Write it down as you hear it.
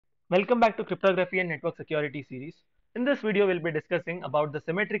Welcome back to Cryptography and Network Security series. In this video, we'll be discussing about the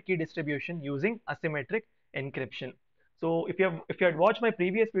symmetric key distribution using asymmetric encryption. So if you had watched my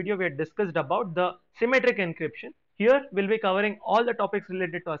previous video, we had discussed about the symmetric encryption. Here we'll be covering all the topics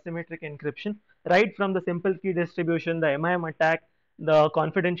related to asymmetric encryption, right from the simple key distribution, the MIM attack, the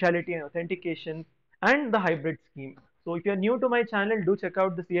confidentiality and authentication, and the hybrid scheme. So if you're new to my channel, do check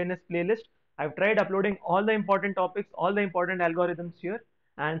out the CNS playlist. I've tried uploading all the important topics, all the important algorithms here,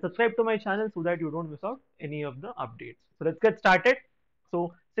 and subscribe to my channel so that you don't miss out any of the updates. So let's get started.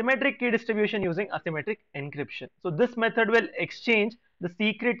 So symmetric key distribution using asymmetric encryption. So this method will exchange the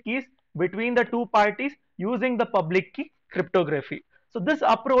secret keys between the two parties using the public key cryptography. So this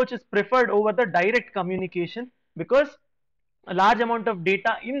approach is preferred over the direct communication because a large amount of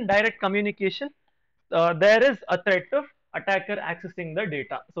data in direct communication, there is a threat of attacker accessing the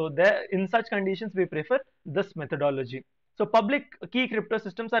data. So there, in such conditions, we prefer this methodology. So public key crypto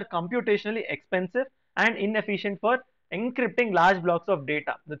systems are computationally expensive and inefficient for encrypting large blocks of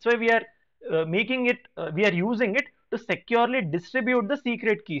data. That's why we are we are using it to securely distribute the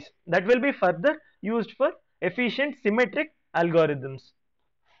secret keys that will be further used for efficient symmetric algorithms.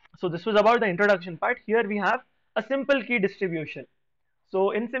 So this was about the introduction part. Here we have a simple key distribution.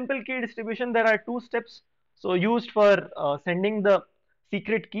 So in simple key distribution, there are two steps. So used for sending the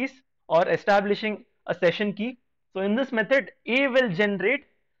secret keys or establishing a session key. So in this method, A will generate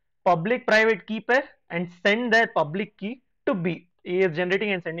public private key pair and send their public key to B. A is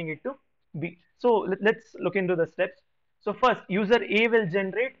generating and sending it to B. So let's look into the steps. So first, user A will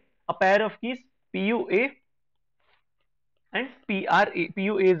generate a pair of keys PUA and PRA.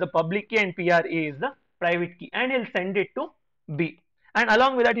 PUA is the public key and PRA is the private key, and he'll send it to B. And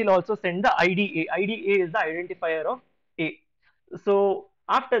along with that, he'll also send the IDA. IDA is the identifier of A. So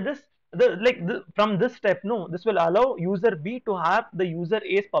after this, from this step, no, this will allow user B to have the user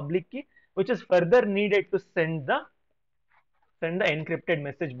A's public key, which is further needed to send the encrypted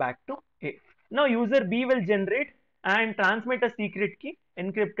message back to A. Now user B will generate and transmit a secret key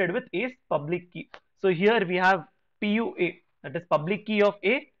encrypted with A's public key. So here we have PUA, that is public key of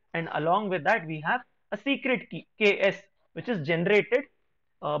A, and along with that we have a secret key KS, which is generated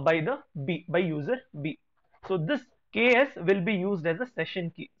by user B. So this KS will be used as a session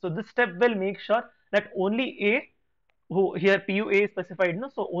key. So this step will make sure that only A, who here PUA is specified, no,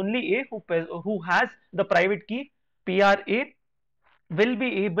 so only A who has the private key PRA will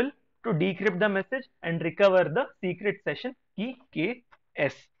be able to decrypt the message and recover the secret session key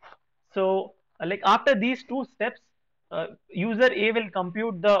KS. So like after these two steps, user A will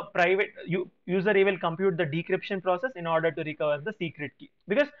compute the decryption process in order to recover the secret key,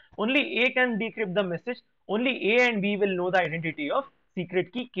 because only A can decrypt the message. Only A and B will know the identity of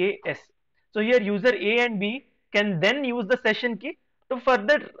secret key KS. So here user A and B can then use the session key to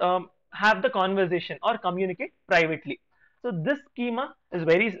further have the conversation or communicate privately. So this scheme is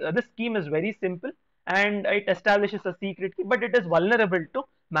very simple, and it establishes a secret key, but it is vulnerable to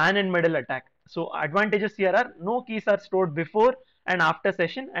man-in-middle attack. So advantages here are no keys are stored before and after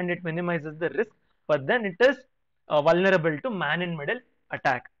session, and it minimizes the risk. But then it is vulnerable to man-in-middle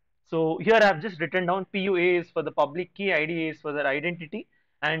attack. So here I have just written down PUA is for the public key, IDA is for the identity,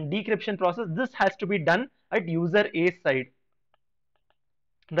 and decryption process. This has to be done at user A's side.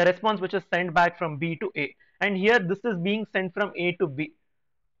 The response which is sent back from B to A, and here this is being sent from A to B,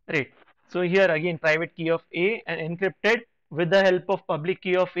 right? So here again private key of A and encrypted with the help of public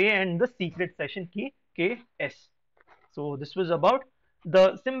key of A and the secret session key KS. So this was about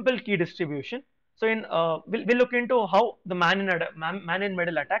the simple key distribution. So we'll look into how the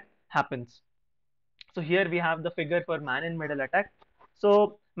man-in-middle attack happens. So here we have the figure for man-in-middle attack.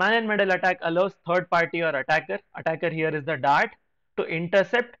 So man-in-middle attack allows third party or attacker here is the DART, to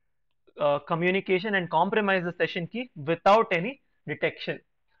intercept communication and compromise the session key without any detection.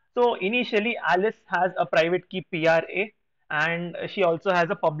 So initially Alice has a private key PRA and she also has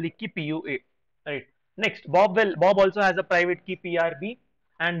a public key PUA, right? Next, Bob also has a private key PRB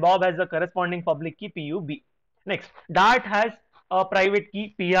and Bob has a corresponding public key PUB. Next, Dart has a private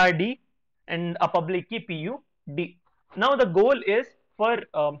key PRD and a public key PUD. Now the goal is for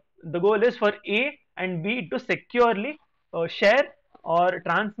A and B to securely share or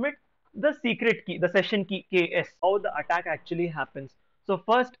transmit the secret key, the session key KS. How the attack actually happens. So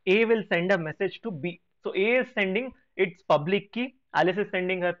first A will send a message to B. So A is sending its public key, Alice is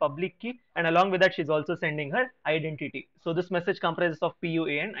sending her public key, and along with that she is also sending her identity. So this message comprises of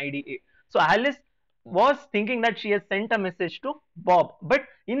PUA and IDA. So Alice was thinking that she has sent a message to Bob, but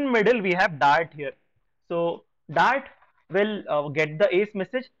in middle we have Dart here. So Dart will get the A's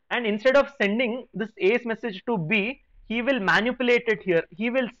message, and instead of sending this A's message to B, he will manipulate it here. He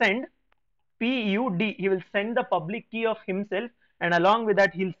will send PUD, he will send the public key of himself, and along with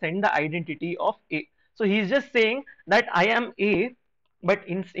that he'll send the identity of A. So he's just saying that I am A, but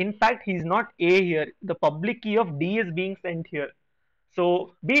in fact he's not A here. The public key of D is being sent here.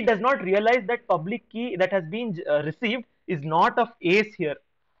 So B does not realize that public key that has been received is not of A's here.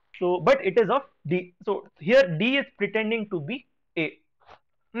 So but it is of D. So here D is pretending to be A.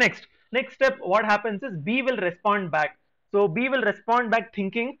 Next step, what happens is B will respond back. So B will respond back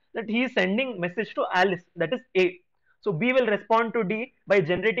thinking that he is sending message to Alice, that is A. So B will respond to D by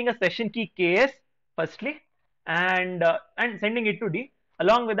generating a session key KS firstly, and sending it to D,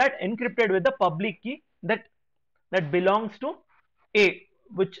 along with that encrypted with the public key that belongs to A,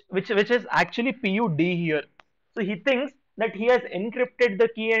 which is actually PUD here. So he thinks that he has encrypted the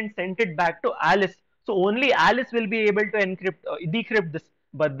key and sent it back to Alice. So only Alice will be able to decrypt this.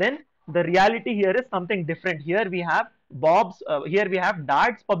 But then the reality here is something different. Here we have here we have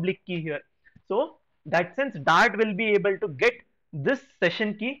Dart's public key here. So that since Dart will be able to get this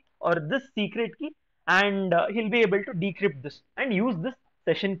session key or this secret key, and he'll be able to decrypt this and use this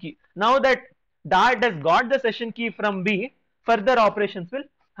session key. Now that Dart has got the session key from B, further operations will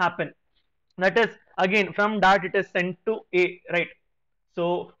happen. That is, again from Dart it is sent to A, right?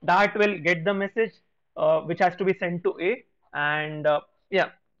 So Dart will get the message which has to be sent to A, and yeah,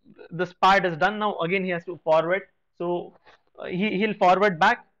 this part is done. Now again he has to forward. So he'll forward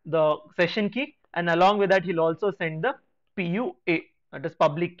back the session key, and along with that he'll also send the PUA, that is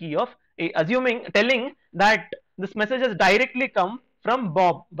public key of A, telling that this message has directly come from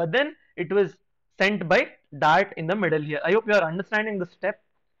Bob, but then it was sent by Dart in the middle here. I hope you are understanding the step.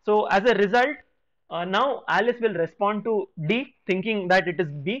 So as a result, now Alice will respond to D thinking that it is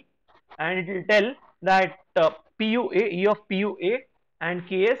B, and it will tell that PUA, E of PUA and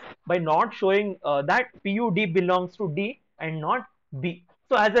KS by not showing that PUD belongs to D and not B.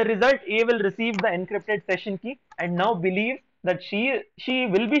 So as a result, A will receive the encrypted session key and now believes that she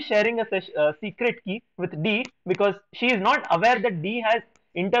will be sharing a secret key with D, because she is not aware that D has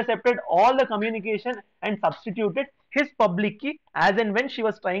intercepted all the communication and substituted his public key as and when she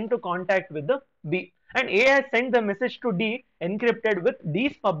was trying to contact with the B, and A has sent the message to D encrypted with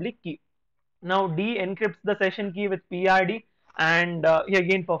D's public key. Now D encrypts the session key with PRD, and he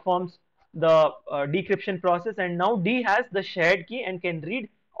again performs the decryption process, and now D has the shared key and can read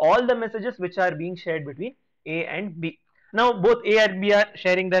all the messages which are being shared between A and B. Now both A and B are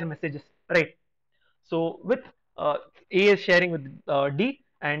sharing their messages, right? So with A is sharing with D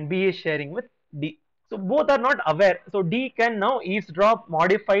and B is sharing with D. So both are not aware. So D can now eavesdrop,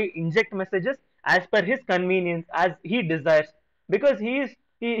 modify, inject messages as per his convenience, as he desires, because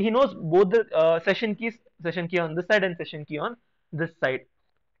he knows both the session key on this side and session key on this side,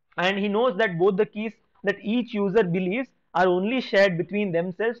 and he knows that both the keys that each user believes are only shared between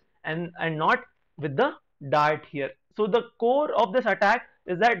themselves and not with the Dart here. So the core of this attack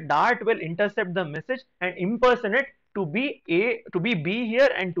is that Dart will intercept the message and impersonate to be B here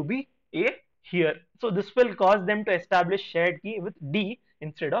and to be A here. So this will cause them to establish shared key with D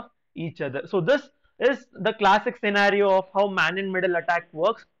instead of each other. So this is the classic scenario of how man-in-middle attack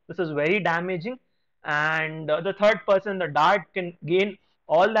works. This is very damaging, and the third person, the Dart, can gain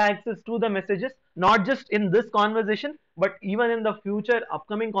all the access to the messages, not just in this conversation, but even in the future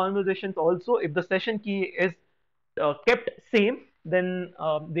upcoming conversations also. If the session key is kept same, then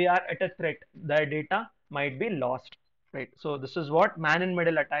they are at a threat. Their data might be lost, right? So this is what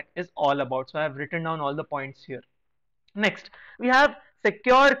man-in-middle attack is all about. So I have written down all the points here. Next, we have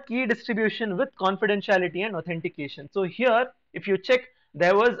secure key distribution with confidentiality and authentication. So here, if you check,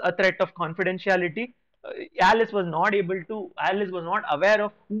 there was a threat of confidentiality. Alice was not aware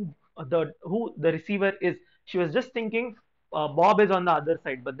of who the receiver is. She was just thinking Bob is on the other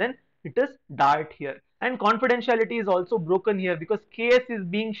side, but then it is Dart here. And confidentiality is also broken here because KS is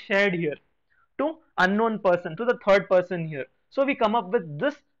being shared here to unknown person, to the third person here. So we come up with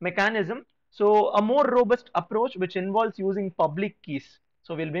this mechanism. So a more robust approach which involves using public keys.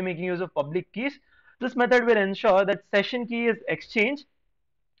 So we'll be making use of public keys. This method will ensure that session key is exchanged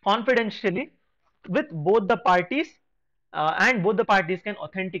confidentially with both the parties, and both the parties can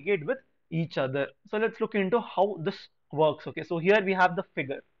authenticate with each other. So let's look into how this works. Okay, so here we have the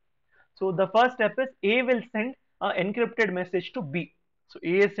figure. So the first step is A will send an encrypted message to B. So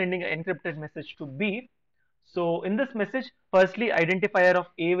A is sending an encrypted message to B. So in this message, firstly identifier of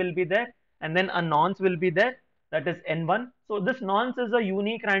A will be there, and then a nonce will be there, that is N1. So this nonce is a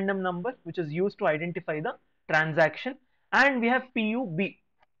unique random number which is used to identify the transaction, and we have PUB.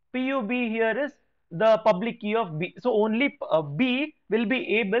 PUB here is the public key of B. So only B will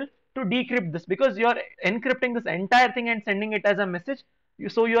be able to decrypt this, because you are encrypting this entire thing and sending it as a message.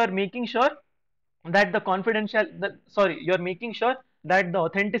 So you are making sure that you are making sure that the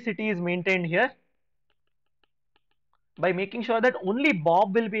authenticity is maintained here by making sure that only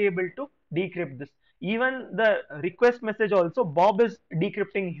Bob will be able to decrypt this. Even the request message also, Bob is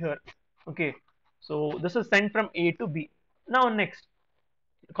decrypting here. Okay, so this is sent from A to B. Now next,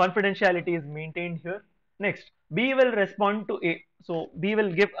 confidentiality is maintained here. Next, B will respond to A. So B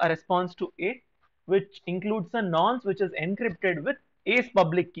will give a response to A, which includes a nonce which is encrypted with A's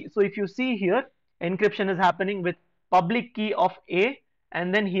public key. So if you see here, encryption is happening with public key of A,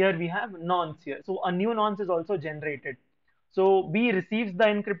 and then here we have nonce here. So a new nonce is also generated. So B receives the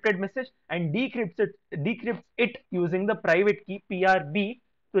encrypted message and decrypts it using the private key PRB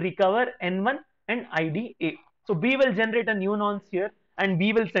to recover N1 and ID A. So B will generate a new nonce here, and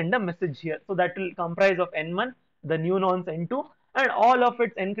B will send a message here. So that will comprise of N1, the new nonce N2, and all of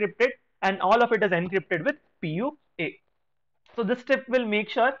it's encrypted, and all of it is encrypted with PUA. So this step will make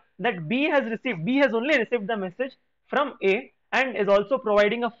sure that B has only received the message from A and is also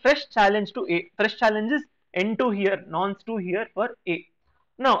providing a fresh challenge to A. Fresh challenge is N2 here, nonce 2 here for A.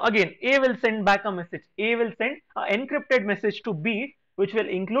 Now again, A will send back a message. A will send an encrypted message to B, which will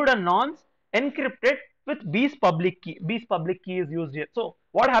include a nonce encrypted with B's public key. B's public key is used here. So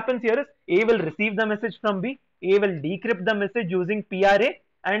what happens here is A will receive the message from B. A will decrypt the message using PRA,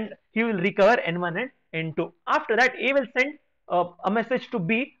 and he will recover N1 and N2. After that, A will send a message to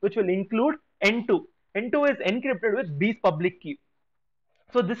B, which will include N2. N2 is encrypted with B's public key.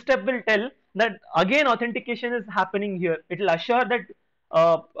 So this step will tell that again authentication is happening here. It will assure that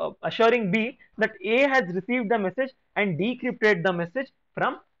assuring B that A has received the message and decrypted the message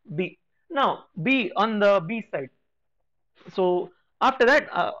from B. Now B on the B side. So after that,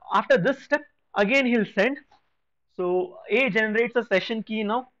 after this step, again he'll send. So A generates a session key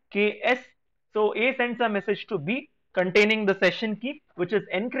now, KS. So A sends a message to B containing the session key, which is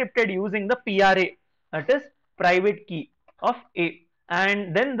encrypted using the PRA, that is private key of A.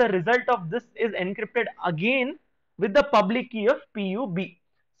 And then the result of this is encrypted again with the public key of PUB.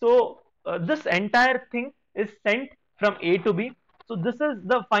 So this entire thing is sent from A to B. So this is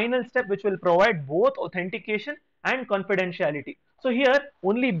the final step which will provide both authentication and confidentiality. So here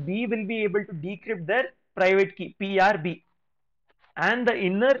only B will be able to decrypt their private key PRB, and the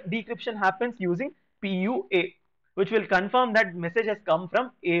inner decryption happens using PUA, which will confirm that message has come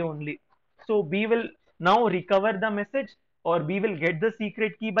from A only. So B will now recover the message, or B will get the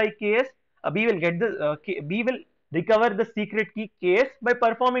secret key by KS. B will recover the secret key KS by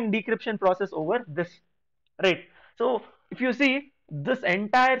performing decryption process over this, right? So if you see, this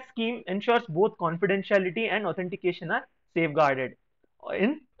entire scheme ensures both confidentiality and authentication are safeguarded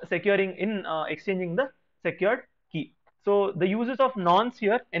in exchanging the secured key. So the uses of nonce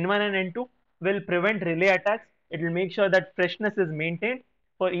here, N1 and N2, will prevent relay attacks. It will make sure that freshness is maintained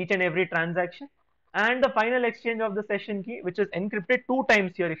for each and every transaction. And the final exchange of the session key, which is encrypted 2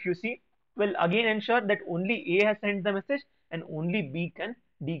 times here, if you see, will again ensure that only A has sent the message and only B can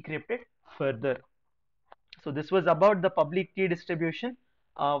decrypt it further. So this was about the public key distribution,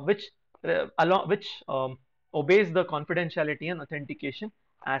 which obeys the confidentiality and authentication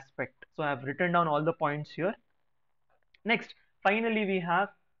aspect. So I have written down all the points here. Next, finally, we have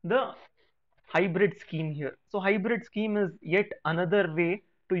the hybrid scheme here. So hybrid scheme is yet another way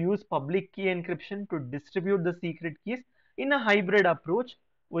to use public key encryption to distribute the secret keys in a hybrid approach,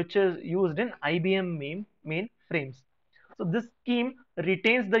 which is used in IBM mainframes. So this scheme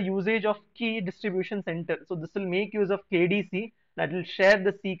retains the usage of key distribution center. So this will make use of KDC that will share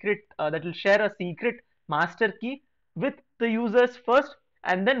a secret master key with the users first,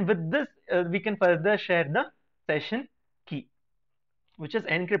 and then with this we can further share the session key, which is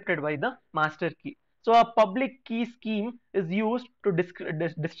encrypted by the master key. So a public key scheme is used to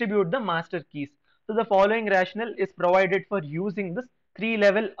distribute the master keys. So the following rationale is provided for using this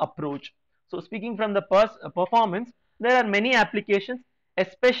 3-level approach. So speaking from the performance, there are many applications,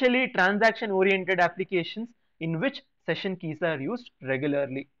 especially transaction-oriented applications, in which session keys are used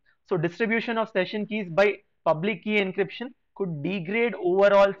regularly. So distribution of session keys by public key encryption could degrade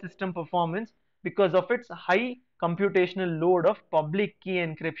overall system performance because of its high computational load of public key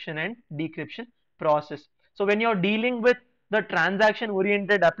encryption and decryption process. So when you're dealing with the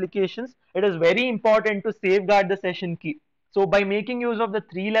transaction-oriented applications, it is very important to safeguard the session key. So by making use of the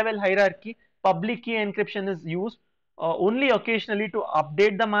 3-level hierarchy, public key encryption is used only occasionally to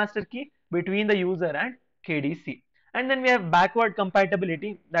update the master key between the user and KDC. And then we have backward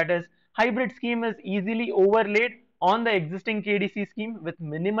compatibility, that is, hybrid scheme is easily overlaid on the existing KDC scheme with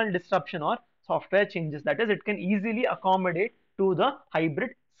minimal disruption or software changes. That is, it can easily accommodate to the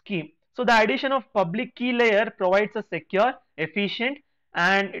hybrid scheme. So the addition of public key layer provides a secure, efficient,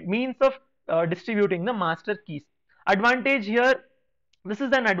 and means of distributing the master keys. Advantage here, this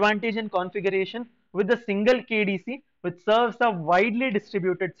is an advantage in configuration with a single KDC which serves a widely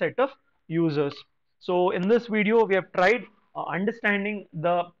distributed set of users. So in this video we have tried understanding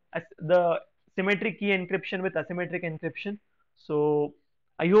the symmetric key encryption with asymmetric encryption. So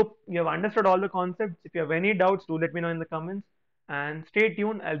I hope you have understood all the concepts. If you have any doubts, do let me know in the comments, and stay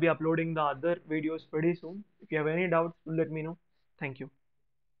tuned. I'll be uploading the other videos pretty soon. If you have any doubts, do let me know. Thank you.